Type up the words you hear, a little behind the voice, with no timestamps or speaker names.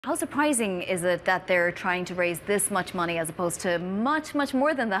How surprising is it that they're trying to raise this much money as opposed to much, much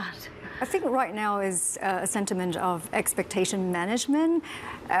more than that? I think right now is a sentiment of expectation management.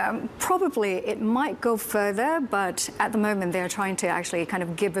 Probably it might go further, but at the moment they're trying to actually kind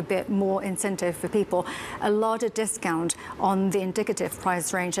of give a bit more incentive for people, a larger discount on the indicative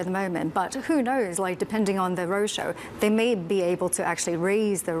price range at the moment. But who knows, like depending on the roadshow, they may be able to actually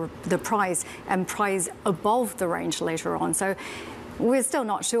raise the price and price above the range later on. So we're still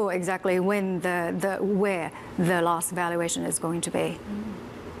not sure exactly when where the last valuation is going to be.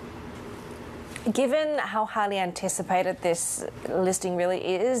 Given how highly anticipated this listing really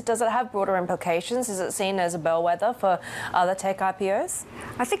is, does it have broader implications? Is it seen as a bellwether for other tech IPOs?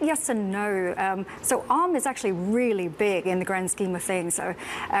 I think yes and no. So Arm is actually really big in the grand scheme of things. So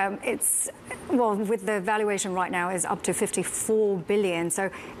with the valuation right now is up to 54 billion. So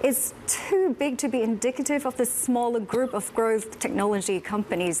it's too big to be indicative of the smaller group of growth technology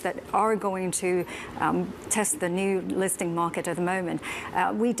companies that are going to test the new listing market at the moment.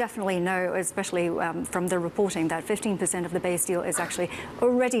 We definitely know, especially from the reporting, that 15% of the base deal is actually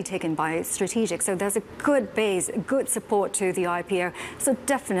already taken by strategic. So there's a good base, good support to the IPO. So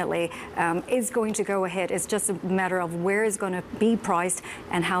definitely is going to go ahead. It's just a matter of where it's going to be priced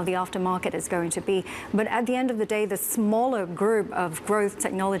and how the aftermarket is going to be. But at the end of the day, the smaller group of growth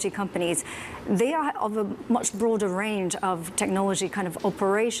technology companies, they are of a much broader range of technology kind of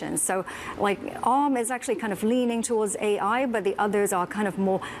operations. So like Arm is actually kind of leaning towards AI, but the others are kind of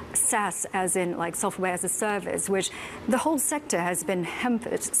more SaaS, as in like software as a service, which the whole sector has been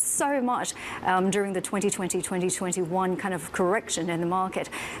hampered so much during the 2020-2021 kind of correction in the market.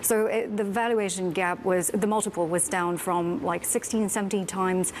 So the valuation gap the multiple was down from like 16, 17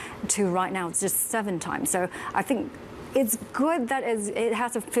 times to right now it's just 7 times. So I think it's good that it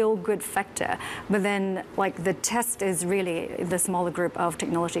has a feel-good factor, but then like the test is really the smaller group of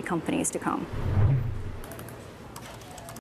technology companies to come.